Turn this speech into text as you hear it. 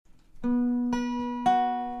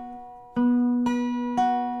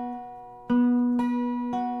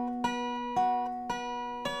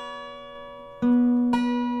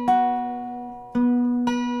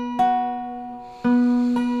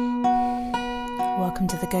welcome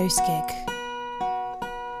to the Ghost Gig.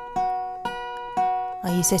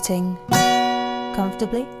 Are you sitting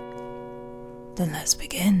comfortably? Then let's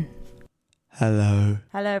begin. Hello.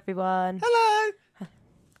 Hello, everyone. Hello.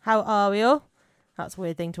 How are we all? That's a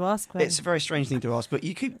weird thing to ask. It's a very strange thing to ask, but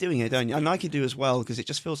you keep doing it, don't you? And I could do as well, because it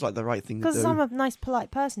just feels like the right thing to do. Because I'm a nice, polite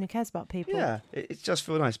person who cares about people. Yeah, it just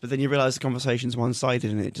feels nice. But then you realise the conversation's one-sided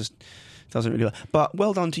and it just doesn't really work. But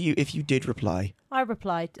well done to you if you did reply. I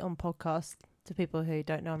replied on podcast to people who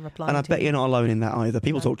don't know I'm replying And I to. bet you're not alone in that either.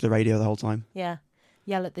 People No. talk to the radio the whole time. Yeah.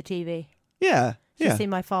 Yell at the TV. Yeah, Should yeah. see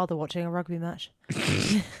my father watching a rugby match.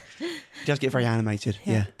 It does get very animated,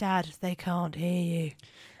 yeah. Dad, they can't hear you.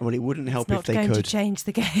 Well, it wouldn't help It's if they not going could. to change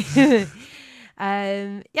the game. So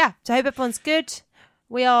I hope everyone's good.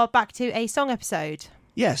 We are back to a song episode.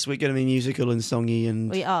 Yes, we're going to be musical and songy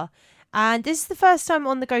and... We are. And this is the first time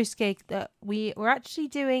on the Ghost Gig that we're actually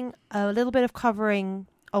doing a little bit of covering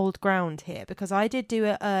old ground here, because I did do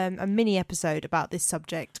a mini episode about this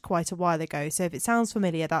subject quite a while ago. So if it sounds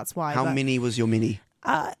familiar, that's why. How mini was your mini?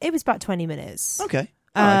 It was about 20 minutes. Okay.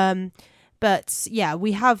 All right. But yeah,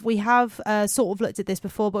 we have sort of looked at this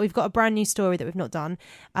before, but we've got a brand new story that we've not done.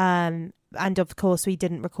 And of course, we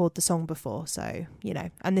didn't record the song before, so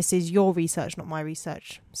and this is your research, not my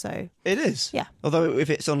research. So It is. Yeah. Although if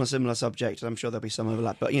it's on a similar subject, I'm sure there'll be some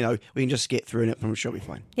overlap. But, we can just skip through it and I'm sure it'll be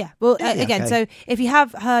fine. yeah, well, Yeah, again, okay. so if you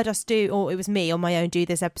have heard us do, or it was me on my own, do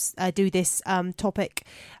this topic,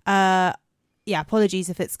 apologies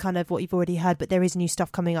if it's kind of what you've already heard, but there is new stuff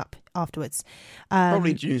coming up afterwards.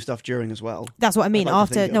 Probably new stuff during as well. That's what I mean. I'd like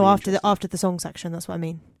to think it'll be After the song section. That's what I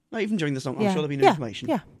mean. Not even during the song. I'm Yeah. sure there'll be new Yeah. information.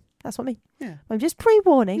 Yeah, that's what I mean. Yeah. I'm just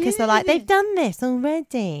pre-warning because they're like, they've done this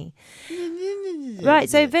already. Right,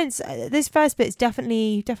 so Vince, this first bit is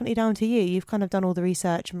definitely down to you. You've kind of done all the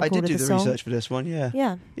research and I recorded did do the song. research for this one, yeah.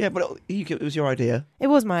 Yeah, Yeah, but it was your idea, it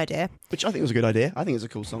was my idea. which I think was a good idea. I think it's a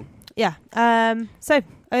cool song. Yeah. So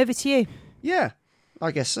over to you. Yeah, I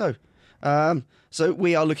guess so. So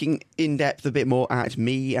we are looking in depth a bit more at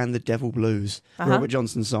Me and the Devil Blues, Robert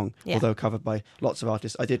Johnson's song, Yeah. although covered by lots of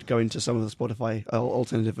artists. I did go into some of the Spotify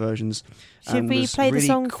alternative versions. Should and we was play the really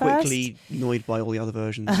song quickly annoyed by all the other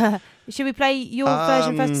versions. Should we play your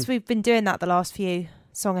version first? Because we've been doing that the last few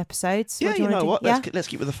song episodes. Yeah, What do you wanna know do? what? Yeah? Let's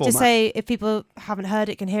keep with the format. Just say if people haven't heard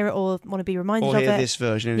it, can hear it, or want to be reminded or of hear it. this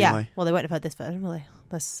version Yeah. anyway. Well, they won't have heard this version, will they?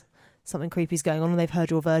 Unless something creepy's going on and they've heard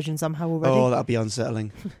your version somehow already. Oh, that'd be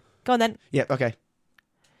unsettling. Go on then. Yep, okay.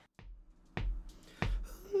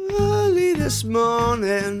 Early this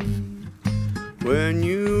morning, when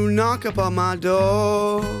you knock upon my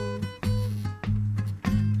door,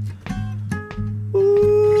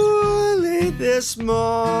 early this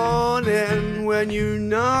morning, when you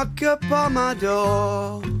knock upon my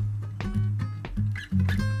door,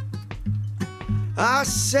 I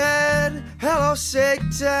said, hello,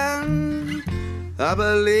 Satan, I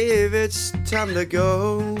believe it's time to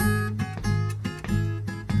go.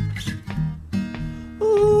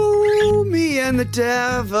 Ooh, me and the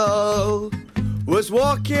devil was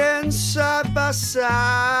walking side by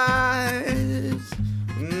side.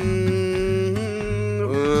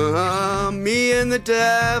 Me and the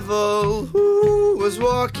devil was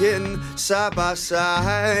walking side by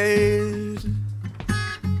side.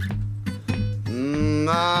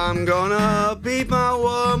 I'm gonna beat my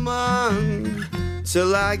woman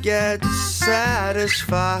till I get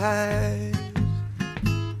satisfied.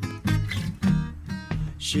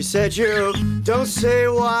 She said, you don't say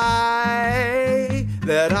why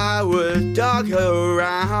that I would dog her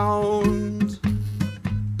around.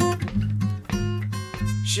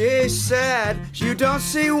 She said, you don't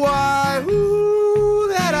see why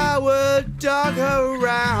that I would dog her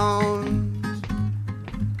around.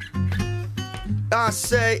 I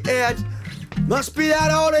say it must be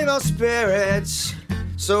that old evil spirit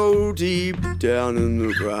so deep down in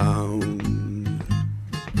the ground.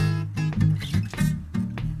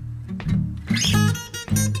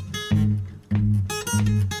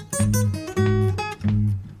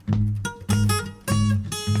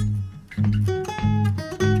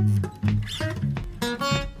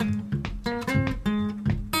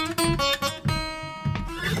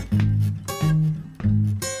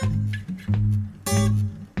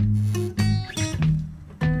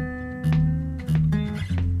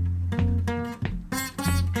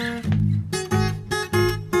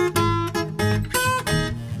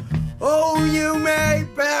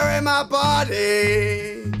 My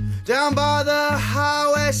body down by the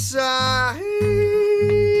highway side.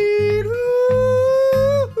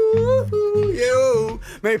 Ooh, you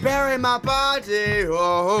may bury my body,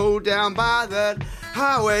 down by that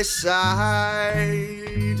highway side.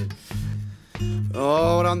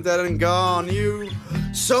 Oh, when I'm dead and gone,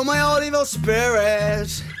 so my old evil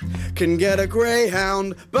spirit can get a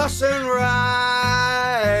Greyhound bus and ride.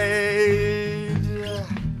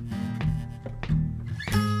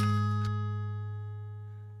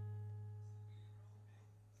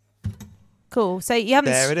 Cool. So you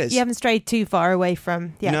haven't. There it is. You haven't strayed too far away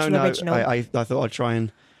from the actual original. I thought I'd try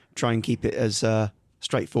and keep it as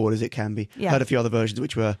straightforward as it can be. Yeah. Heard a few other versions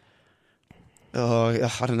which were, I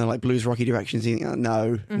don't know, like blues rocky directions. You think,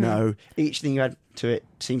 no. Each thing you add to it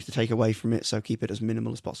seems to take away from it, so keep it as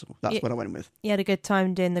minimal as possible. That's what I went with. You had a good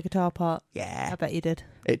time doing the guitar part. Yeah. I bet you did.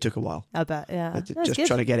 It took a while. I bet, yeah. Just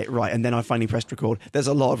trying to get it right, and then I finally pressed record. There's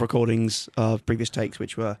a lot of recordings of previous takes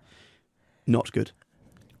which were not good.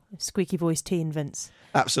 Squeaky voice teen Vince.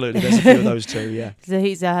 Absolutely, there's a few of those too, yeah. So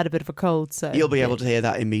he's had a bit of a cold, so... You'll be able to hear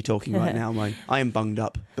that in me talking right now, mate. I am bunged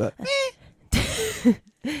up, but...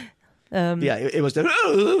 yeah, it was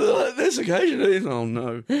this occasion. Oh,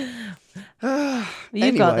 no.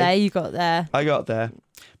 You got there. I got there.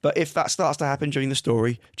 But if that starts to happen during the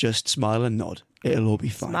story, just smile and nod. It'll all be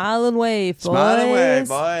fine. Smile and wave, boys. Smile and wave,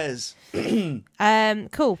 boys.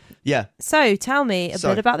 Cool. Yeah. So, tell me a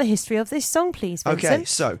bit about the history of this song, please, Vincent. Okay,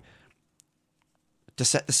 so, to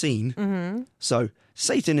set the scene, so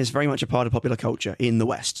Satan is very much a part of popular culture in the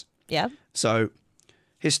West. Yeah. So,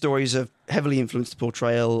 his stories have heavily influenced the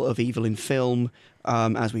portrayal of evil in film,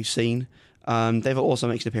 as we've seen. They've also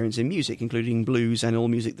made an appearance in music, including blues and all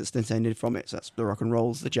music that's descended from it. So that's the rock and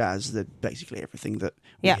rolls, the jazz, basically everything that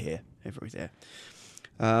we hear everywhere.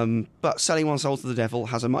 But selling one's soul to the devil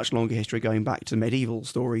has a much longer history, going back to medieval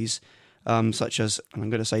stories, such as, and I'm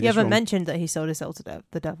going to say you this haven't wrong. mentioned that he sold his soul to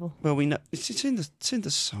the devil. Well, we know it's in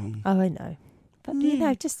the song. Oh, I know, but you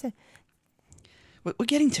know, just we're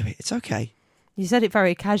getting to it. It's okay. You said it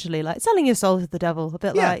very casually, like selling your soul to the devil, a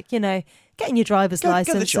bit like, getting your driver's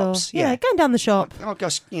license, go the shops, or going down the shop. I'll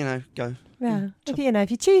just, go. Yeah, if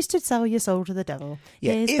you choose to sell your soul to the devil,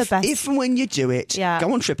 here's the best. If and when you do it,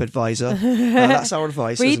 go on TripAdvisor. That's our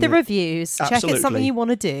advice. Read the reviews. Absolutely. Check it's something you want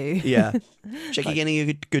to do. Yeah, check you're getting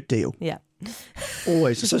a good deal. Yeah,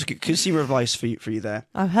 always. So consumer advice for you there.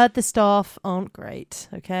 I've heard the staff aren't great.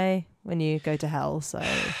 Okay, when you go to hell, so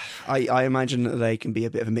I imagine that they can be a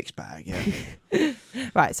bit of a mixed bag. Yeah.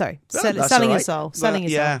 Right. Sorry. Selling right. your soul. Selling your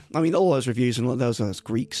soul. Yeah. I mean, all those reviews and all those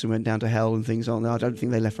Greeks who went down to hell and things on there. I don't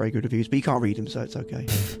think they left very good reviews, but you can't read them, so it's okay.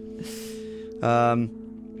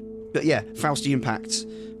 But yeah, Faustian Pact.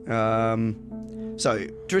 So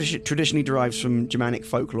traditionally derives from Germanic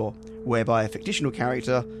folklore, whereby a fictional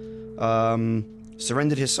character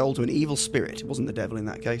surrendered his soul to an evil spirit. It wasn't the devil in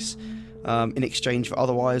that case. In exchange for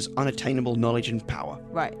otherwise unattainable knowledge and power.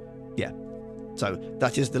 Right. Yeah. So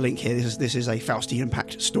that is the link here. This is a Faustian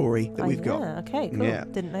Pact story that we've got. Okay, cool. Yeah.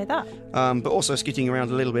 Didn't know that. But also skipping around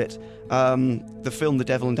a little bit, the film The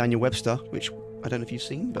Devil and Daniel Webster, which I don't know if you've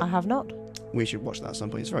seen, but I have not. we should watch that at some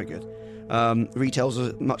point. It's very good.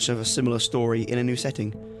 Retells much of a similar story in a new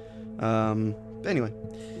setting. But anyway,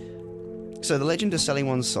 so the legend of selling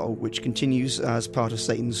one's soul, which continues as part of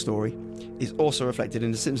Satan's story, is also reflected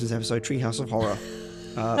in the Simpsons episode Treehouse of Horror.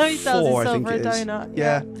 He sells 4, his I soul think for a it is. donut.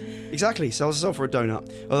 Yeah, exactly. Sells his soul for a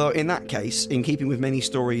donut. Although in that case, in keeping with many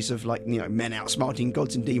stories of men outsmarting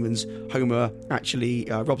gods and demons, Homer actually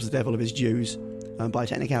robs the devil of his dues by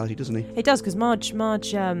technicality, doesn't he? He does, because Marge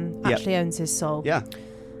actually owns his soul. Yeah.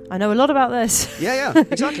 I know a lot about this. Yeah,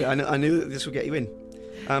 exactly. I knew that this would get you in.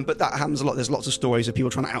 But that happens a lot. There's lots of stories of people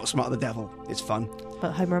trying to outsmart the devil. It's fun.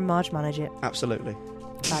 But Homer and Marge manage it. Absolutely.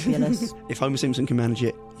 Fabulous. If Homer Simpson can manage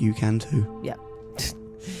it, you can too. Yeah.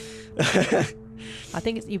 I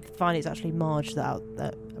think you find it's actually Marge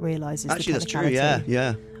that realises actually, the that's true. technicality.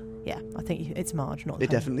 Yeah. Yeah, I think it's Marge, not It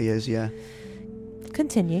Homer. definitely is. Yeah.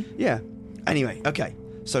 Continue. Yeah. Anyway, okay.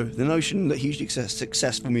 So the notion that hugely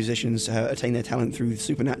successful musicians attain their talent through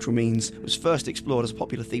supernatural means was first explored as a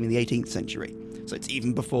popular theme in the 18th century. So it's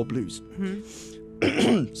even before blues.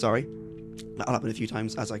 Mm-hmm. Sorry. That'll happen a few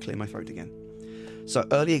times as I clear my throat again. So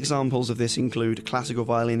early examples of this include classical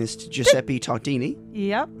violinist Giuseppe Tartini.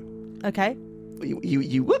 Yep. Okay.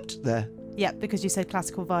 You whooped there. Yeah, because you said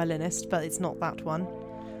classical violinist, but it's not that one.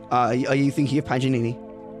 Are you thinking of Paganini?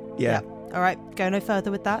 Yeah. All right, go no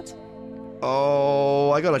further with that. Oh,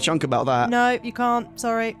 I got a chunk about that. No, you can't.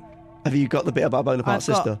 Sorry. Have you got the bit about Bonaparte's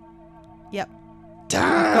sister? Yep.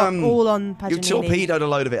 Damn! All on Paganini. You torpedoed a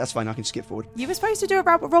load of it. That's fine. I can skip forward. You were supposed to do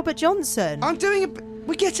about Robert Johnson. I'm doing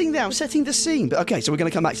we're getting there. I'm setting the scene. But okay, so we're going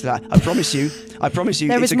to come back to that. I promise you.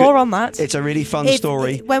 There is more on that. It's a really fun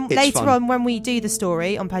story. Later on, when we do the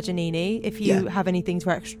story on Paganini, if you have anything to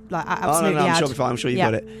absolutely I'm add. sure you've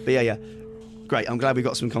got it. But yeah. Great. I'm glad we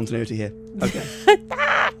got some continuity here. Okay.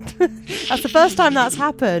 That's the first time that's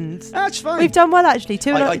happened. That's fine. We've done well, actually.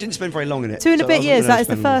 I didn't spend very long in it. 2 and a bit years. That is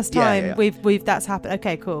the first time Yeah. we've that's happened.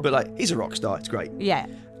 Okay, cool. But he's a rock star. It's great. Yeah.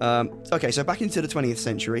 Okay, so back into the 20th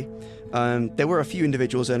century, there were a few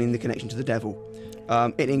individuals earning the connection to the devil.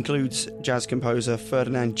 It includes jazz composer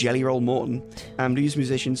Ferdinand Jelly Roll Morton and blues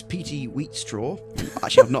musicians P.T. Wheatstraw,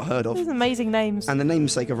 actually I've not heard of, Those amazing names. and the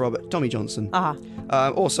namesake of Robert, Tommy Johnson. Ah,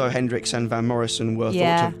 Also, Hendrix and Van Morrison were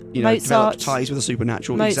Yeah. thought to Mozart. develop ties with the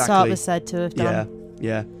supernatural. Mozart exactly. was said to have done.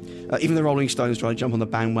 Yeah. Even the Rolling Stones tried to jump on the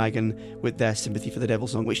bandwagon with their Sympathy for the Devil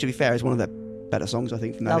song, which, to be fair, is one of their better songs, I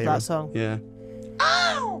think, from that Love era. that song. Yeah.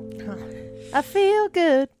 I feel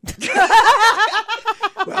good.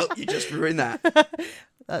 Well, you just ruined that.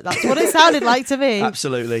 That's what it sounded like to me.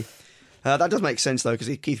 Absolutely. That does make sense, though,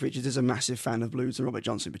 because Keith Richards is a massive fan of blues and Robert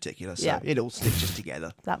Johnson in particular, so Yeah. it all stitches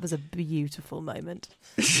together. That was a beautiful moment.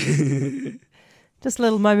 Just a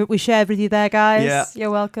little moment we shared with you there, guys. Yeah.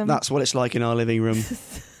 You're welcome. That's what it's like in our living room.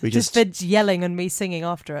 We just Vince yelling and me singing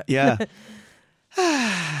after it. Yeah.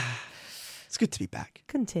 It's good to be back.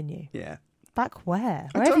 Continue. Yeah. Back where?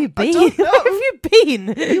 I Where have don't- you I been? don't know. Where have you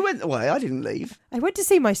been? You went away. I didn't leave. I went to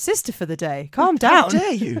see my sister for the day. Calm How down.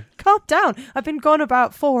 dare you? Calm down. I've been gone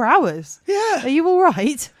about 4 hours. Yeah. Are you all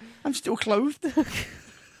right? I'm still clothed.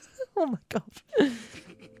 Oh my God.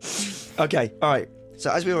 Okay, all right.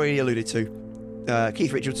 So as we already alluded to,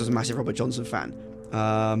 Keith Richards was a massive Robert Johnson fan,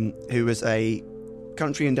 who was a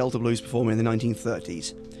country and Delta blues performer in the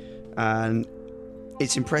 1930s. And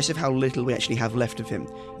it's impressive how little we actually have left of him.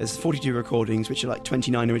 There's 42 recordings, which are like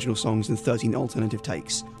 29 original songs and 13 alternative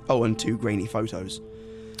takes. Oh, and 2 grainy photos.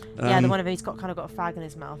 Yeah, the one of him, he's kind of got a fag in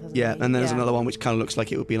his mouth, hasn't Yeah, he? and then there's another one which kind of looks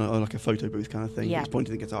like it would be like a photo booth kind of thing. Yeah. He's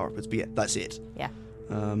pointing the guitar upwards, but yeah, that's it. Yeah.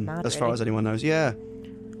 As Mad, far really. as anyone knows, yeah.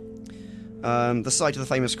 The site of the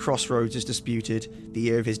famous crossroads is disputed. The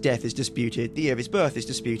year of his death is disputed. The year of his birth is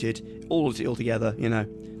disputed. All together,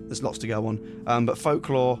 there's lots to go on. But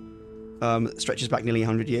folklore stretches back nearly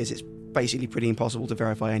 100 years. It's basically pretty impossible to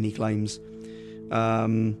verify any claims.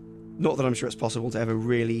 Not that I'm sure it's possible to ever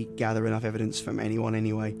really gather enough evidence from anyone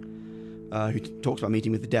anyway who talks about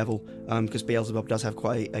meeting with the devil, because Beelzebub does have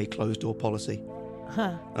quite a closed-door policy.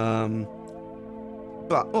 Huh.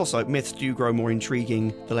 But also, myths do grow more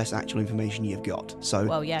intriguing the less actual information you've got. So,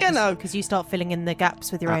 Well, yeah, because you start filling in the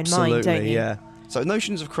gaps with your own mind, don't you? Yeah. So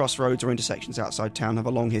notions of crossroads or intersections outside town have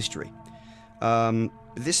a long history.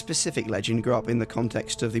 This specific legend grew up in the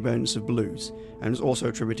context of the emergence of blues and was also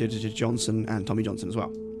attributed to Johnson and Tommy Johnson as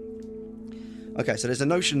well. Okay, so there's a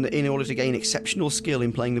notion that in order to gain exceptional skill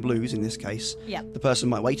in playing the blues, in this case, Yeah. the person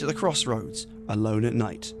might wait at the crossroads, alone at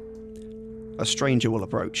night. A stranger will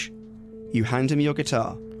approach. You hand him your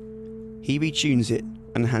guitar. He retunes it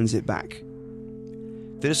and hands it back.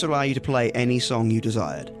 This will allow you to play any song you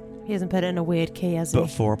desired, He hasn't put it in a weird key, has he? but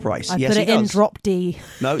for a price. I Yes, put it he in does. drop D.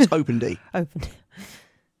 No, it's open D. Open.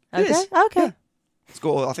 It Okay. is. Okay. Yeah. It's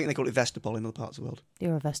got, I think they call it Vestapol in other parts of the world.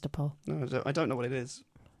 You're a Vestapol. No, I don't know what it is.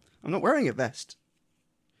 I'm not wearing a vest.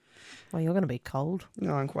 Well, you're going to be cold.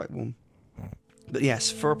 No, I'm quite warm. But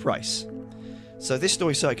yes, for a price. So this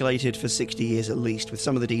story circulated for 60 years at least, with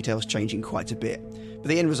some of the details changing quite a bit. But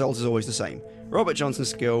the end result is always the same. Robert Johnson's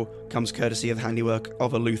skill comes courtesy of the handiwork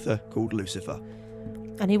of a Luther called Lucifer.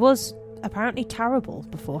 And he was apparently terrible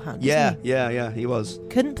beforehand. Yeah, wasn't he was. he?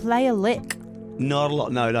 Couldn't play a lick. Not a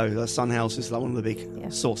lot, no. The Son House is like one of the big Yeah.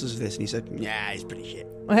 sources of this, and he said, yeah, he's pretty shit.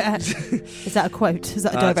 Is that a quote? Is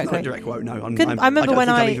that a It's direct not a quote? direct quote, no. I remember don't when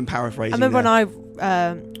think I'm I- even paraphrasing I remember there. when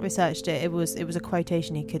I researched it. It was a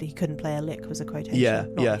quotation. He couldn't play a lick. Was a quotation. Yeah,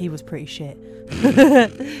 Not yeah. He was pretty shit.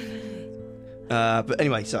 But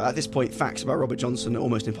anyway, so at this point, facts about Robert Johnson are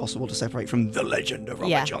almost impossible to separate from the legend of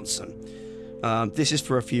Robert Yeah. Johnson. This is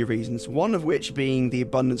for a few reasons, one of which being the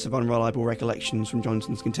abundance of unreliable recollections from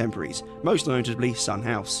Johnson's contemporaries, most notably Son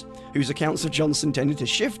House, whose accounts of Johnson tended to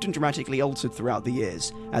shift and dramatically altered throughout the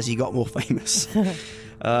years as he got more famous.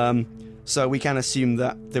 So we can assume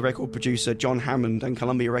that the record producer John Hammond and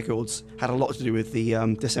Columbia Records had a lot to do with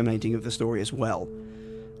the disseminating of the story as well.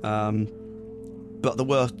 But the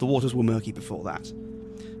waters were murky before that.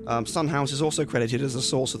 Son House is also credited as the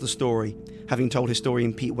source of the story, having told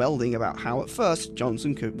historian Pete Welding about how at first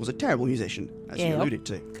Johnson was a terrible musician, as he Yeah. alluded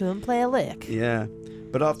to. Couldn't play a lick. Yeah,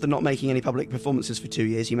 but after not making any public performances for 2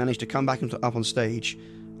 years, he managed to come back up on stage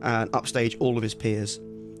and upstage all of his peers.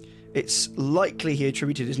 It's likely he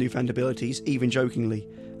attributed his newfound abilities, even jokingly,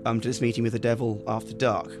 to this meeting with the devil after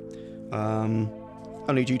dark,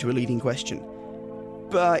 only due to a leading question.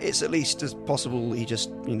 But it's at least as possible he just,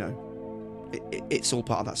 it's all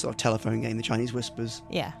part of that sort of telephone game, the Chinese whispers.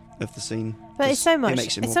 Yeah. of the scene. But it's so much.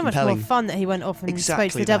 Makes it It's so much more fun that he went off and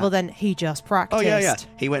spoke to the devil than he just practiced. Oh yeah.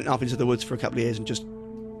 He went up into the woods for a couple of years and just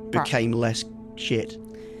became less shit.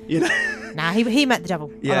 You know. Nah, he met the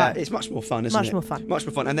devil. Yeah, it's much more fun, isn't it? Much more fun. Much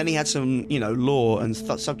more fun. And then he had some, lore and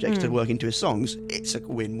subjects to work into his songs. It's a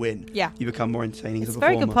win-win. Yeah. You become more entertaining as a It's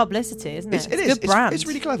performer. very good publicity, isn't it? It is. Good brand. It's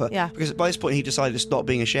really clever. Yeah. Because by this point, he decided to stop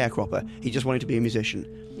being a sharecropper. He just wanted to be a musician.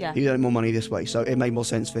 Yeah. He earned more money this way, so it made more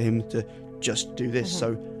sense for him to just do this.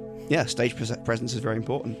 So, yeah, stage presence is very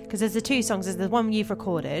important. Because there's the two songs. There's the one you've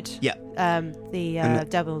recorded. Yeah. The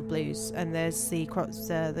Devil Blues, and there's the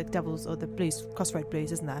Devils or the Blues Crossroad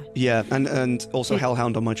Blues, isn't there? Yeah, and also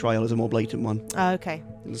Hellhound on My Trail is a more blatant one. Oh, okay.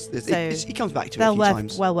 He comes back to it a few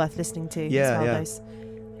times. Well worth listening to. Yeah, those,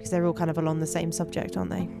 because they're all kind of along the same subject,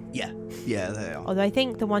 aren't they? Yeah, they are. Although I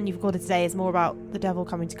think the one you've recorded today is more about the devil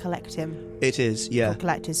coming to collect him. It is, yeah. Or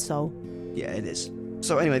collect his soul. Yeah, it is.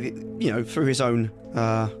 So anyway, through his own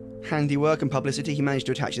handiwork and publicity, he managed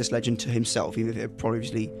to attach this legend to himself, even if it had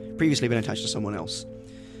previously been attached to someone else.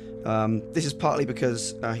 This is partly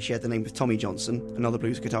because he shared the name with Tommy Johnson, another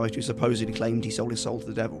blues guitarist who supposedly claimed he sold his soul to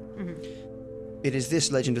the devil. Mm-hmm. It is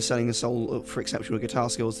this legend of selling a soul for exceptional guitar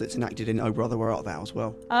skills that's enacted in Oh Brother, Where Art Thou as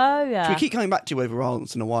well. Oh, yeah. So we keep coming back to every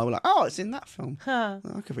once in a while. We're like, oh, it's in that film. Huh.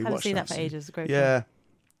 I could rewatch haven't seen that for ages. Great yeah.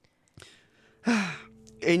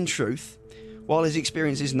 In truth, while his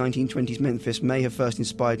experiences in 1920s Memphis may have first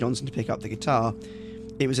inspired Johnson to pick up the guitar,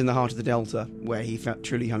 it was in the heart of the Delta where he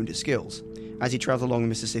truly honed his skills, as he travelled along the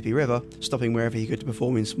Mississippi River, stopping wherever he could to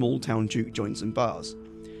perform in small-town juke joints and bars.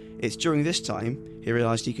 It's during this time he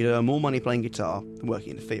realised he could earn more money playing guitar than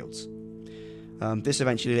working in the fields. This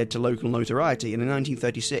eventually led to local notoriety, and in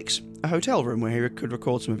 1936, a hotel room where he could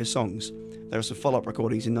record some of his songs. There are some follow-up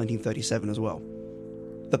recordings in 1937 as well.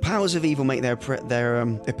 The powers of evil make their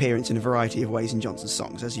appearance in a variety of ways in Johnson's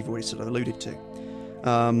songs, as you've already sort of alluded to.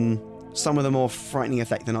 Some with a more frightening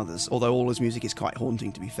effect than others, although all his music is quite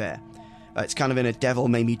haunting, to be fair. It's kind of in a devil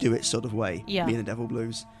made me do it sort of way, being a devil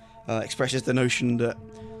blues. Expresses the notion that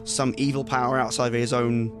some evil power outside of his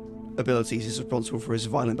own abilities is responsible for his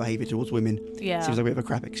violent behaviour towards women. Yeah. Seems like a bit of a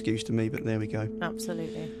crap excuse to me, but there we go.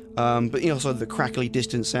 Absolutely. But also the crackly,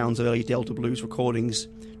 distant sounds of early Delta blues recordings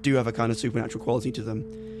do have a kind of supernatural quality to them.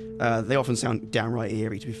 They often sound downright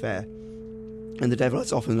eerie, to be fair. And the devil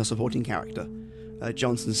is often a supporting character.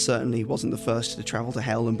 Johnson certainly wasn't the first to travel to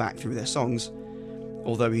hell and back through their songs,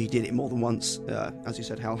 although he did it more than once, as you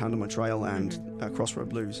said, Hellhound on My Trail and Crossroad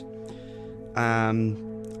Blues.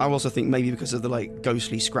 I also think maybe because of the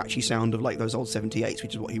ghostly, scratchy sound of those old 78s,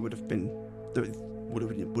 which is what he would have been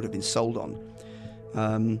sold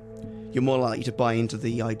on. You're more likely to buy into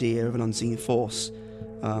the idea of an unseen force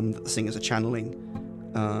that the singers are channeling,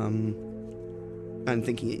 and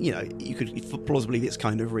thinking you could plausibly believe it's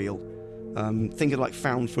kind of real. Think of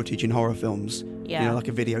found footage in horror films. Yeah. Like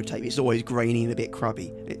a videotape. It's always grainy and a bit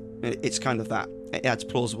crubby. It's kind of that. It adds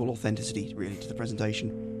plausible authenticity, really, to the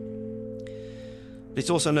presentation. But it's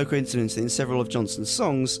also no coincidence that in several of Johnson's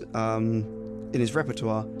songs, in his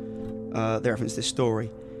repertoire, they reference this story.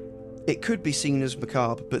 It could be seen as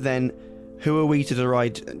macabre, but then who are we to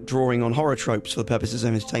deride drawing on horror tropes for the purposes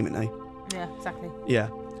of entertainment, eh? Yeah, exactly. Yeah.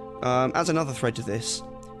 As another thread to this,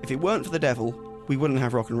 if it weren't for the devil, we wouldn't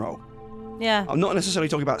have rock and roll. Yeah. I'm not necessarily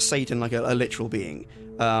talking about Satan like a literal being,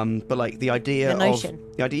 but the idea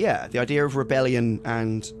the idea of rebellion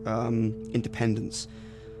and independence.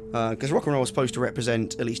 Because rock and roll was supposed to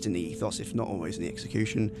represent, at least in the ethos, if not always in the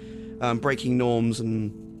execution, breaking norms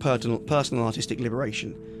and personal artistic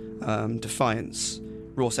liberation, defiance,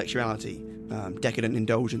 raw sexuality, decadent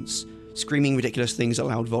indulgence, screaming ridiculous things at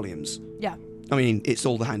loud volumes. Yeah. I mean, it's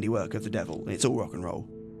all the handiwork of the devil. It's all rock and roll.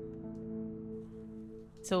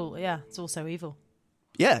 It's all so evil.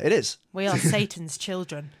 Yeah, it is. We are Satan's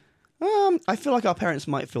children. I feel like our parents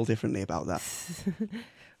might feel differently about that.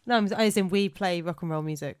 No, as in we play rock and roll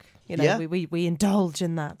music. We indulge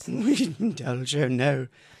in that. We indulge, no.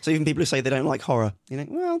 So even people who say they don't like horror, if it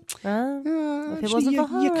actually, wasn't for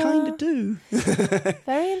horror, you kind of do.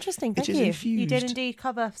 Very interesting. Thank you. Infused. You did indeed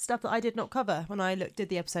cover stuff that I did not cover when I did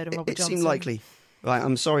the episode of Robert Johnson. It seemed likely. Right,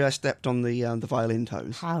 I'm sorry I stepped on the violin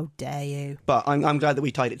toes. How dare you? But I'm glad that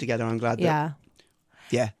we tied it together. I'm glad that...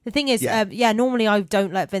 Yeah. The thing is, normally I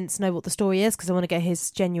don't let Vince know what the story is because I want to get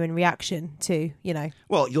his genuine reaction to,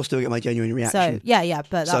 Well, you'll still get my genuine reaction. So, yeah,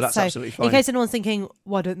 but that's absolutely fine. In case anyone's thinking,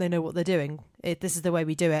 why don't they know what they're doing? This is the way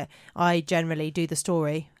we do it. I generally do the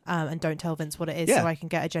story and don't tell Vince what it is so I can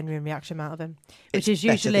get a genuine reaction out of him. Which is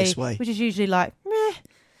usually like, meh.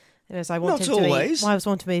 I want Not always. I was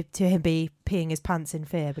wanting him be peeing his pants in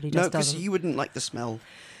fear, but he just doesn't. No, because you wouldn't like the smell.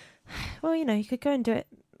 Well, you could go and do it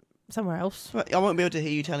somewhere else. But I won't be able to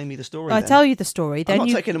hear you telling me the story. I then. tell you the story. I'm Then not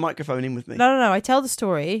you... taking a microphone in with me. No. I tell the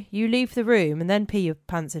story. You leave the room and then pee your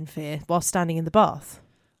pants in fear while standing in the bath.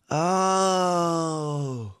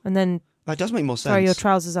 Oh. And then That does make more sense. throw your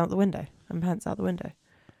trousers out the window and pants out the window.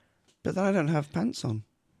 But then I don't have pants on.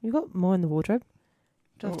 You've got more in the wardrobe.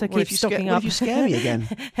 You have to What if keep you stocking what up. if you scare me again?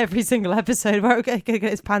 Every single episode where we're going to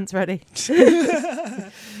get his pants ready.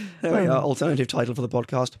 There we are. Alternative title for the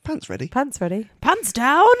podcast. Pants ready. Pants ready. Pants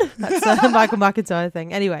down. That's a Michael McIntyre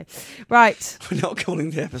thing. Anyway, right. We're not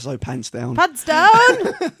calling the episode Pants Down. Pants down.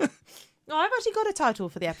 Oh, I've actually got a title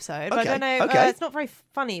for the episode. But I don't know. Okay. It's not very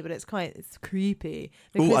funny, but it's creepy.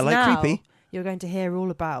 Ooh, I like now creepy. You're going to hear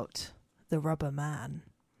all about the Rubber Man.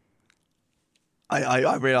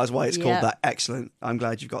 I realise why it's Yeah. called that. Excellent. I'm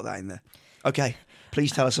glad you've got that in there. Okay.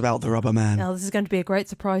 Please tell us about the Rubber Man. Now, this is going to be a great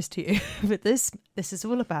surprise to you. But this is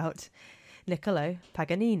all about Niccolo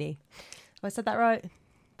Paganini. Have I said that right?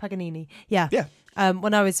 Paganini. Yeah. Yeah.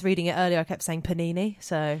 When I was reading it earlier, I kept saying Panini.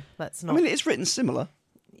 So let's not. I mean, it's written similar.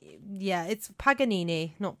 Yeah, it's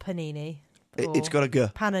Paganini, not Panini. It's got a G.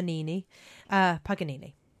 Pananini.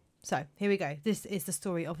 Paganini. So here we go. This is the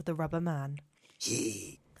story of the Rubber Man.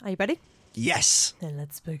 Are you ready? Yes. Then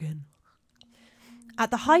let's begin.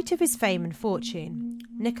 At the height of his fame and fortune,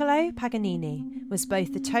 Niccolo Paganini was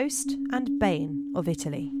both the toast and bane of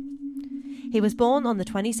Italy. He was born on the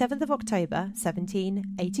 27th of October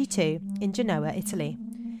 1782 in Genoa, Italy.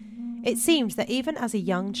 It seemed that even as a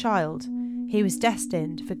young child, he was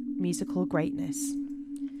destined for musical greatness.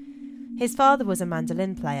 His father was a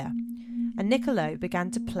mandolin player, and Niccolo began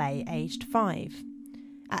to play aged 5.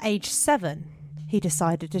 At age 7, he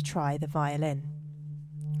decided to try the violin.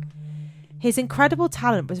 His incredible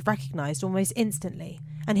talent was recognised almost instantly,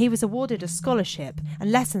 and he was awarded a scholarship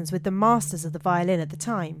and lessons with the masters of the violin at the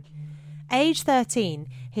time. Age 13,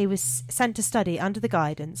 he was sent to study under the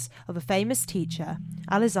guidance of a famous teacher,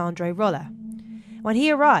 Alessandro Rolla. When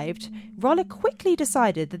he arrived, Rolla quickly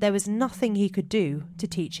decided that there was nothing he could do to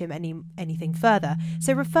teach him anything further,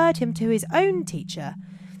 so referred him to his own teacher.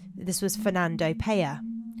 This was Fernando Pea.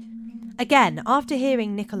 Again, after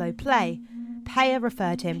hearing Niccolo play, Pea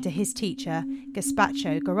referred him to his teacher,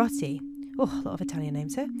 Gaspacho Garotti. Oh, a lot of Italian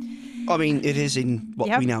names here. I mean, it is in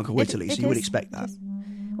what we now call Italy, so you would expect that.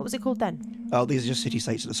 What was it called then? Oh, these are just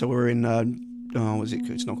city-states. So we're in,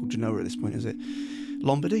 it's not called Genoa at this point, is it?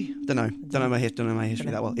 Lombardy? Don't know my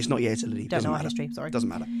history that well. It's not yet Italy. Don't know our history, sorry. Doesn't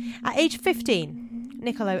matter. At age 15,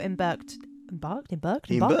 Niccolo embarked. He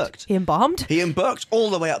embarked all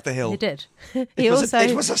the way up the hill. He did. It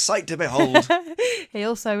was a sight to behold. He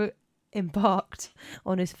also embarked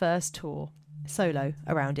on his first tour, solo,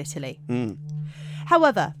 around Italy.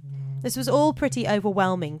 However, this was all pretty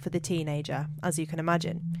overwhelming for the teenager, as you can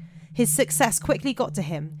imagine. His success quickly got to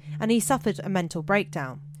him, and he suffered a mental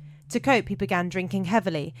breakdown. To cope, he began drinking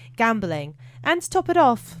heavily, gambling, and to top it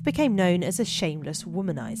off, became known as a shameless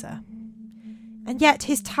womanizer. And yet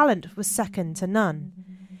his talent was second to none.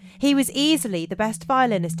 He was easily the best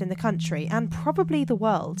violinist in the country and probably the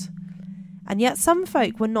world. And yet some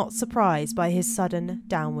folk were not surprised by his sudden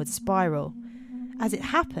downward spiral. As it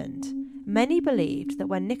happened, many believed that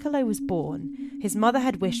when Niccolo was born, his mother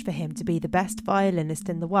had wished for him to be the best violinist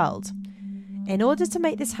in the world. In order to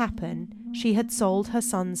make this happen, she had sold her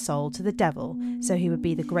son's soul to the devil so he would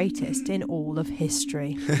be the greatest in all of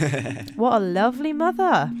history. What a lovely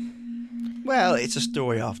mother. Well, it's a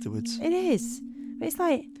story afterwards. It is. But it's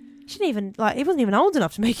like, he wasn't even old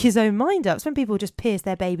enough to make his own mind up. It's when people just pierce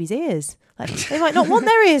their baby's ears. Like, they might not want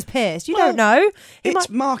their ears pierced. You don't know. It's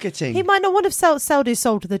marketing. He might not want to sold his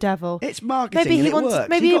soul to the devil. It's marketing. Maybe he worked.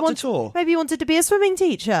 Maybe he got to tour. Maybe he wanted to be a swimming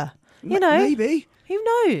teacher. You know. Maybe. Who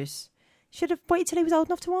knows? Should have waited till he was old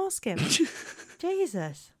enough to ask him.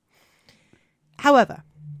 Jesus. However,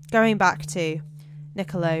 going back to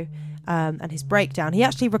Niccolo and his breakdown, he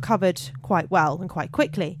actually recovered quite well and quite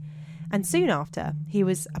quickly. And soon after, he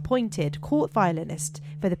was appointed court violinist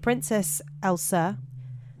for the Princess Elsa.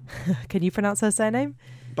 Can you pronounce her surname?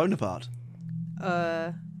 Bonaparte.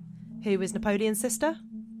 Who was Napoleon's sister?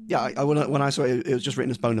 Yeah, when I saw it, it was just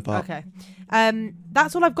written as Bonaparte. Okay.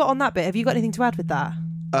 That's all I've got on that bit. Have you got anything to add with that?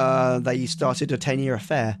 They started a 10-year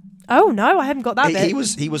affair. Oh, no, I haven't got that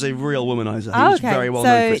bit. He was a real womanizer. Oh, he was okay. very well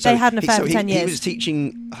known for it. So they had an affair for 10 years. He was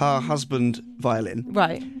teaching her husband violin.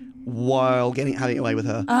 Right. While having it away with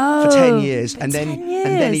her for 10 years. And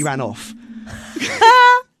then he ran off.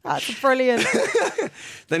 That's brilliant.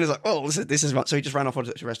 Then it's like, oh, this is right. So he just ran off to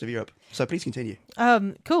the rest of Europe. So please continue.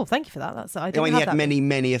 Cool, thank you for that. He had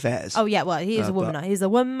many affairs. Oh yeah, well, he is a womanizer. He's a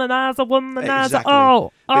womanizer. Exactly.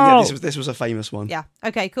 Oh. But yeah, this was a famous one. Yeah.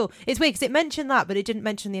 Okay, cool. It's weird because it mentioned that, but it didn't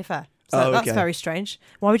mention the affair. So that's very strange.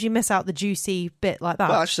 Why would you miss out the juicy bit like that?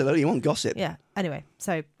 Well, absolutely, you want gossip. Yeah. Anyway,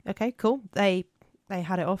 so okay, cool. They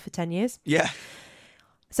had it off for 10 years. Yeah.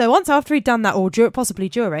 So once after he'd done that, or possibly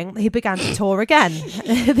during, he began to tour again,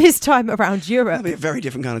 this time around Europe. That'd be a very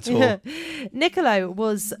different kind of tour. Niccolo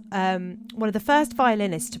was one of the first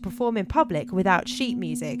violinists to perform in public without sheet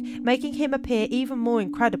music, making him appear even more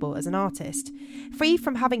incredible as an artist. Free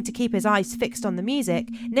from having to keep his eyes fixed on the music,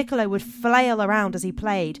 Niccolo would flail around as he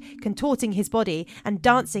played, contorting his body and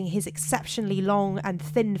dancing his exceptionally long and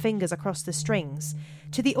thin fingers across the strings.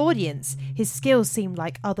 To the audience, his skills seemed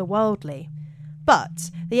like otherworldly. But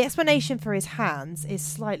the explanation for his hands is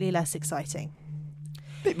slightly less exciting.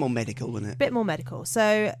 Bit more medical, isn't it? Bit more medical.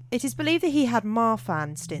 So it is believed that he had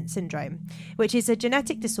Marfan syndrome, which is a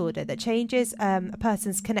genetic disorder that changes a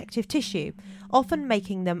person's connective tissue, often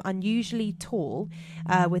making them unusually tall,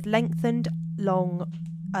 with lengthened, long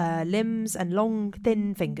limbs and long,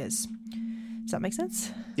 thin fingers. Does that make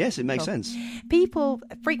sense? Yes, it makes sense. People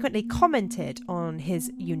frequently commented on his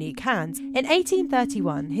unique hands. In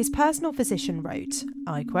 1831, his personal physician wrote,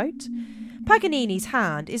 I quote, "Paganini's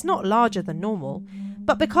hand is not larger than normal,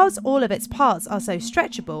 but because all of its parts are so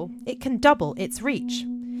stretchable, it can double its reach.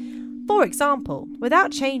 For example,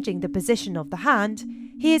 without changing the position of the hand,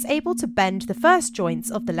 he is able to bend the first joints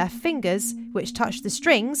of the left fingers, which touch the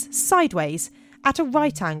strings, sideways, at a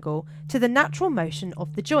right angle to the natural motion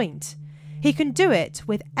of the joint. He can do it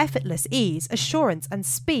with effortless ease, assurance and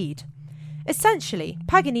speed. Essentially,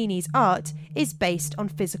 Paganini's art is based on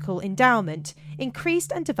physical endowment,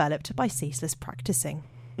 increased and developed by ceaseless practicing."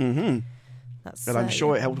 Mm-hmm. That's, and I'm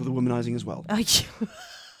sure it helped with the womanizing as well.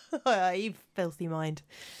 You filthy mind.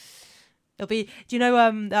 It'll be. Do you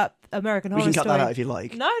know that American Horror Story? We can cut that out if you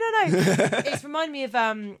like. No. It's reminded me of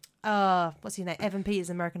what's his name? Evan Peters'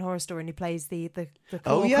 American Horror Story, and he plays the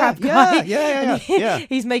cool crab guy. Yeah.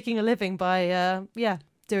 He's making a living by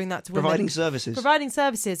doing that to women. Providing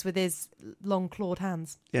services with his long clawed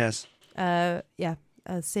hands. Yes.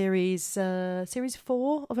 Series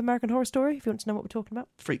 4 of American Horror Story. If you want to know what we're talking about.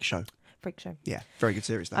 Freak Show. Yeah, very good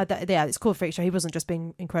series. It's called Freak Show. He wasn't just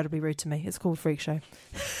being incredibly rude to me. It's called Freak Show.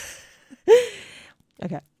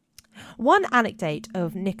 Okay. One anecdote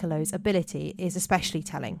of Niccolo's ability is especially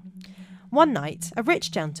telling. One night, a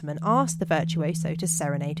rich gentleman asked the virtuoso to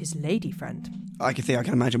serenade his lady friend. I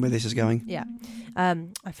can imagine where this is going. Yeah.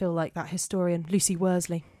 I feel like that historian, Lucy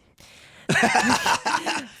Worsley.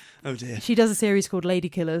 Oh dear. She does a series called Lady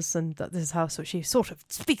Killers, and this is how she sort of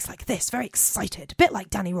speaks like this, very excited, a bit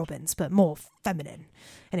like Danny Robbins, but more feminine.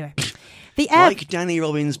 Anyway, like Danny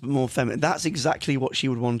Robbins, but more feminine. That's exactly what she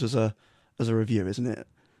would want as a review, isn't it?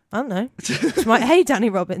 I don't know. She might hate Danny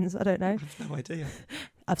Robbins. I don't know. I have no idea.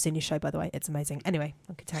 I've seen your show, by the way. It's amazing. Anyway,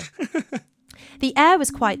 I can tell. The air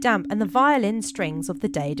was quite damp, and the violin strings of the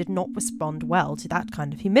day did not respond well to that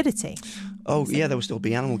kind of humidity. Oh, yeah, there will still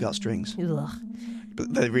be animal gut strings. Ugh.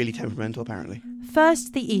 But they're really temperamental, apparently.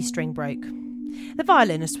 First, the E string broke. The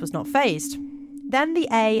violinist was not phased. Then the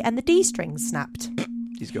A and the D strings snapped.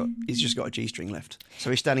 He's just got a G string left. So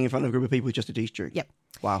he's standing in front of a group of people with just a D string. Yep.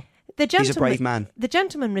 Wow. He's a brave man. The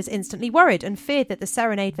gentleman was instantly worried and feared that the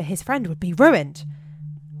serenade for his friend would be ruined.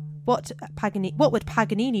 What would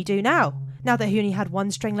Paganini do now that he only had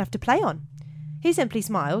one string left to play on? He simply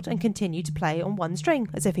smiled and continued to play on one string,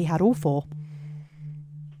 as if he had all four.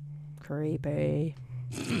 Creepy.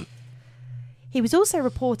 He was also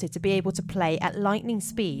reported to be able to play at lightning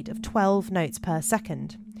speed of 12 notes per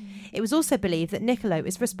second. It was also believed that Niccolo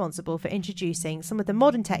is responsible for introducing some of the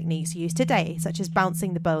modern techniques used today, such as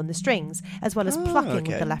bouncing the bow on the strings, as well as plucking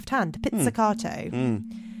with the left hand, pizzicato.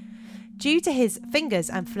 Due to his fingers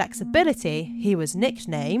and flexibility, he was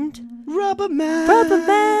nicknamed Rubber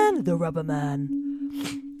Man. The Rubber Man.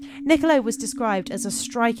 Niccolo was described as a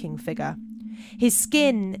striking figure. His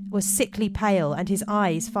skin was sickly pale and his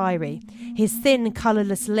eyes fiery. His thin,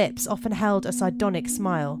 colourless lips often held a sardonic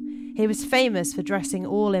smile. He was famous for dressing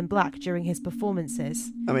all in black during his performances.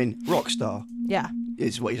 I mean, rock star. Yeah.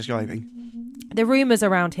 Is what you're describing. The rumours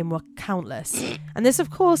around him were countless, and this of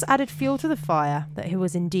course added fuel to the fire that he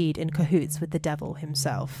was indeed in cahoots with the devil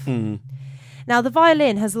himself. Now, the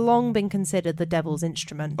violin has long been considered the devil's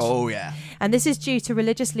instrument. Oh, yeah. And this is due to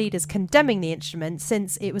religious leaders condemning the instrument,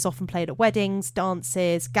 since it was often played at weddings,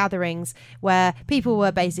 dances, gatherings, where people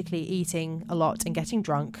were basically eating a lot and getting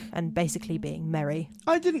drunk and basically being merry.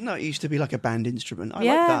 I didn't know it used to be like a band instrument. I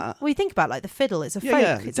like that. Well, you think about like the fiddle. It's a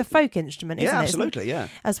folk. It's a folk instrument, isn't it? Yeah, absolutely, yeah.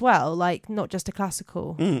 As well, like not just a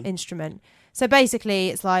classical instrument. So basically,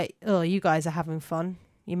 it's like, oh, you guys are having fun.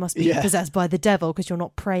 You must be possessed by the devil because you're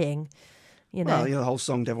not praying. You know. Well, the whole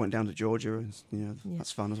song "Devil Went Down to Georgia" is,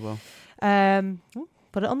 that's fun as well.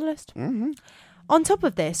 Put it on the list. Mm-hmm. On top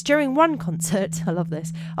of this, during one concert, I love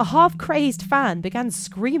this, a half-crazed fan began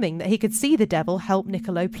screaming that he could see the devil help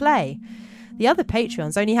Niccolo play. The other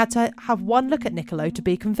Patreons only had to have one look at Niccolo to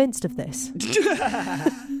be convinced of this.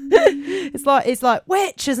 It's like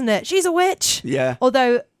witch, isn't it? She's a witch. Yeah.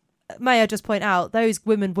 Although, may I just point out, those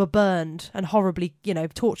women were burned and horribly,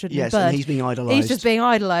 tortured and burned. Yes, and he's being idolised. He's just being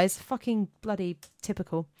idolised. Fucking bloody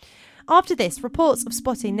typical. After this, reports of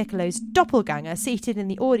spotting Niccolo's doppelganger seated in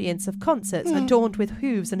the audience of concerts adorned with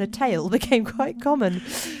hooves and a tail became quite common.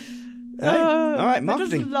 Hey, all right,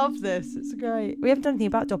 marketing. I just love this. It's great. We haven't done anything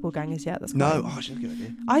about doppelgangers yet. That's No, quite... that's a good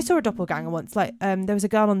idea. I saw a doppelganger once. Like, there was a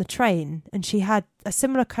girl on the train, and she had a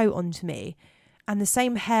similar coat on to me, and the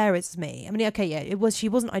same hair as me. I mean, okay, yeah, it was. She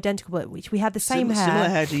wasn't identical, but we had the same hair. Similar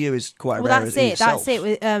hair to you is quite Well, rare. that's it. Itself. That's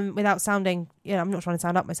it. Without sounding, I'm not trying to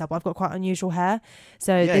sound up myself, but I've got quite unusual hair.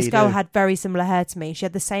 So Yeah, this you girl do. had very similar hair to me. She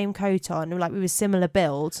had the same coat on, like we were similar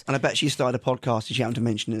build. And I bet she started a podcast. Did she happen to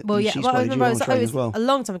mention it? Well, And yeah. she Well, I spotted you remember on the train it as well. was a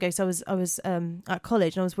long time ago. So I was at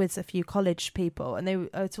college, and I was with a few college people, and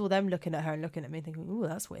I saw them looking at her and looking at me, thinking, "Ooh,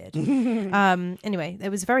 that's weird." Anyway, it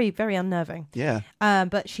was very, very unnerving. Yeah.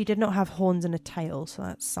 But she did not have horns and a tail, so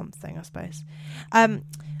that's something, I suppose.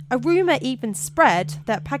 A rumour even spread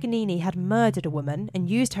that Paganini had murdered a woman and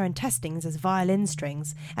used her intestines as violin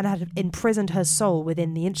strings and had imprisoned her soul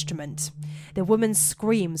within the instrument. The woman's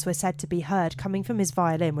screams were said to be heard coming from his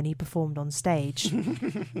violin when he performed on stage.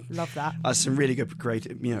 Love that. That's some really good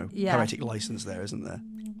creative, Yeah. poetic license there, isn't there?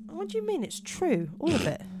 What do you mean it's true? All of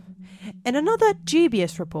it. In another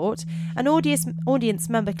dubious report, an audience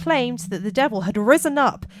member claimed that the devil had risen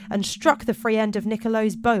up and struck the free end of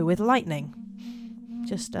Niccolo's bow with lightning.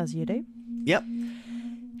 Just as you do. Yep.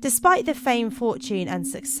 Despite the fame, fortune and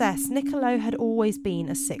success, Niccolo had always been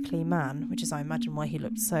a sickly man, which is, I imagine, why he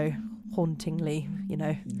looked so hauntingly,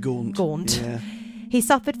 gaunt. Yeah. He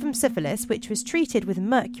suffered from syphilis, which was treated with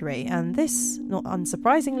mercury, and this, not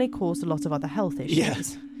unsurprisingly, caused a lot of other health issues. Yeah.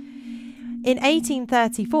 In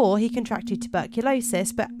 1834, he contracted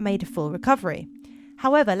tuberculosis but made a full recovery.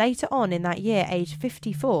 However, later on in that year, aged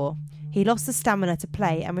 54, he lost the stamina to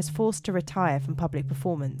play and was forced to retire from public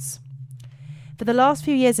performance. For the last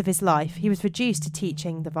few years of his life, he was reduced to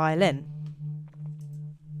teaching the violin.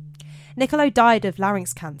 Niccolo died of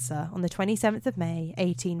larynx cancer on the 27th of May,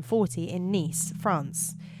 1840 in Nice,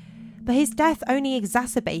 France. But his death only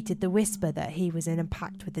exacerbated the whisper that he was in a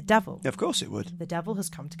pact with the devil. Of course it would. The devil has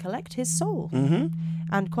come to collect his soul. Mm-hmm.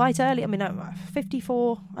 And quite early,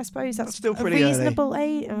 54, I suppose that's still a pretty reasonable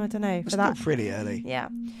age. I don't know. It's For still that. pretty early. Yeah.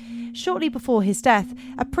 Shortly before his death,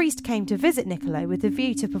 a priest came to visit Niccolo with the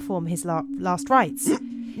view to perform his last rites.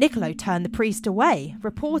 Niccolo turned the priest away,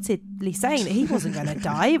 reportedly saying that he wasn't going to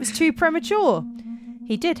die. It was too premature.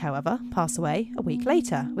 He did, however, pass away a week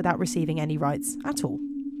later without receiving any rites at all.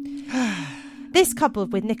 This,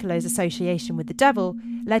 coupled with Niccolo's association with the devil,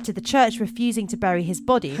 led to the church refusing to bury his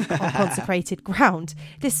body on consecrated ground,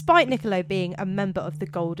 despite Niccolo being a member of the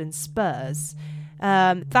Golden Spurs.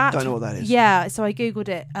 Don't know what that is. Yeah, so I googled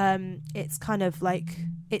it. It's kind of like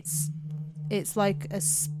it's like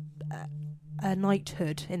a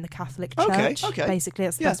knighthood in the Catholic Church. Okay. Basically,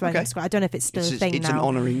 that's the Yeah, best way I can okay. describe it. I don't know if it's still a thing it's now. an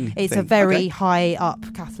honouring It's thing. a very Okay. high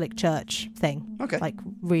up Catholic Church thing. Okay. Like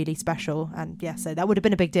really special. And yeah, so that would have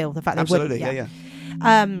been a big deal. The fact that Absolutely, they yeah.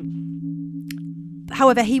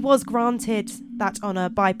 However, he was granted that honour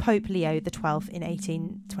by Pope Leo XII in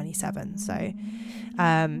 1827. So,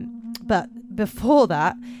 but before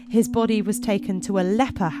that, his body was taken to a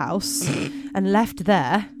leper house and left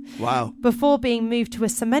there. Wow. Before being moved to a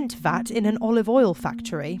cement vat in an olive oil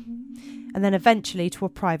factory, and then eventually to a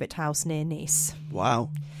private house near Nice. Wow.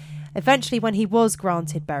 Eventually, when he was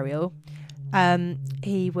granted burial,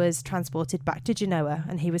 he was transported back to Genoa,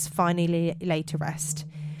 and he was finally laid to rest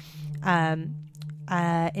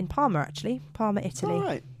in Parma, Italy. All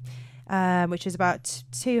right. Which is about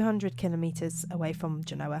 200 kilometres away from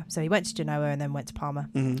Genoa. So he went to Genoa and then went to Parma.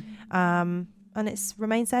 Mm-hmm. And it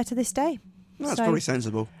remains there to this day. That's So- probably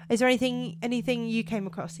sensible. Is there anything you came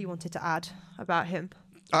across you wanted to add about him?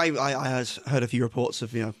 I heard a few reports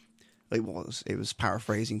of, it was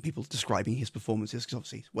paraphrasing, people describing his performances, because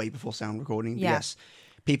obviously it's way before sound recording. Yeah. Yes.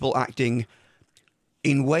 People acting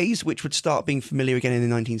in ways which would start being familiar again in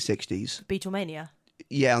the 1960s. Beatlemania.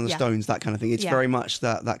 Yeah, on the Yeah. Stones, that kind of thing. It's Yeah. very much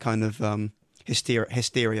that kind of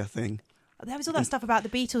hysteria thing. There was all that stuff about the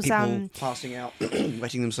Beatles. People passing out,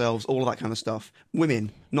 wetting themselves, all of that kind of stuff.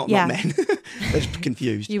 Women, not Yeah. men. They're just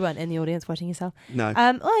confused. You weren't in the audience watching yourself. No.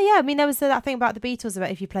 Oh yeah, I mean there was that thing about the Beatles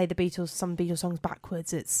about if you play the Beatles, some Beatles songs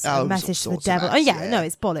backwards, it's a message to the sorts of devil. that, Oh yeah, yeah. no,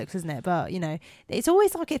 it's bollocks, isn't it? But it's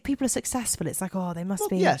always like if people are successful, it's like they must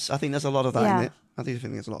be. Yes, I think there's a lot of that Yeah. in it. I think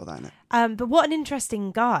there's a lot of that in it. But what an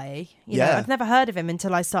interesting guy. You know, Yeah. I've never heard of him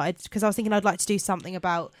until I started because I was thinking I'd like to do something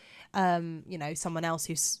about someone else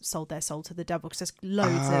who's sold their soul to the devil because there's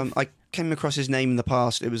loads of. I came across his name in the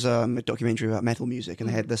past. It was a documentary about metal music, and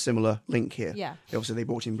they had the similar link here. Yeah. Obviously, they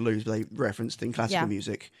brought in blues, but they referenced in classical Yeah.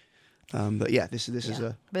 music. But yeah, this is But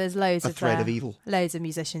a there's loads of thread of evil. loads of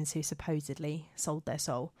musicians who supposedly sold their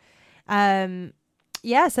soul.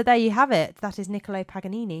 So there you have it. That is Niccolo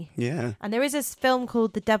Paganini. Yeah. And there is this film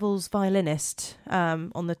called The Devil's Violinist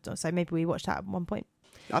so maybe we watched that at one point.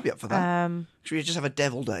 I'd be up for that. Should we just have a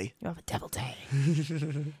devil day? You have a devil day.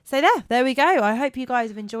 So there we go. I hope you guys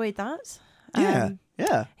have enjoyed that.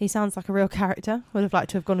 Yeah. He sounds like a real character. Would have liked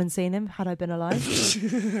to have gone and seen him had I been alive.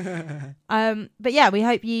 But yeah, we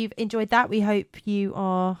hope you've enjoyed that. We hope you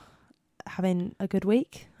are having a good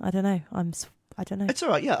week. I don't know. I don't know. It's all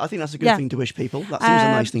right. Yeah, I think that's a good thing to wish people. That seems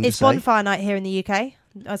a nice thing to It's say. bonfire night here in the UK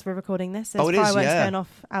as we're recording this. There's it is, fireworks yeah. going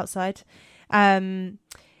off outside.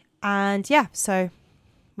 So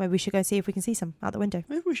maybe we should go and see if we can see some out the window.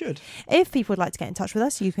 Maybe we should. If people would like to get in touch with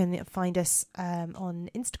us, you can find us on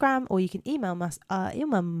Instagram or you can email us.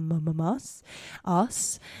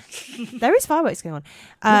 There is fireworks going on.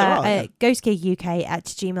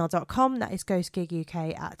 ghostgiguk@gmail.com. That is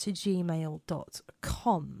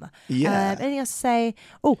ghostgiguk@gmail.com. Yeah. Anything else to say?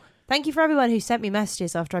 Oh, thank you for everyone who sent me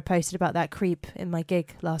messages after I posted about that creep in my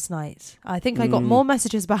gig last night. I think I got more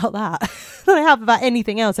messages about that than I have about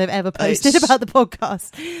anything else I've ever posted about the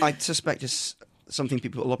podcast. I suspect it's something a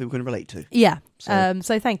lot of people can relate to. Yeah. So-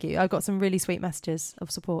 So thank you. I got some really sweet messages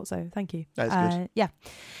of support. So thank you. That's good. Yeah.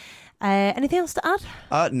 Anything else to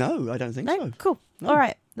add? No, I don't think No? so. Cool. No. All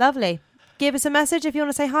right. Lovely. Give us a message if you want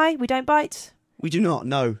to say hi. We don't bite. We do not.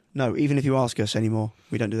 No. Even if you ask us anymore,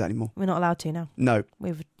 we don't do that anymore. We're not allowed to now. No.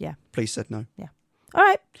 Yeah. Please said no. All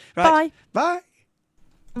right. Right. Bye. Bye.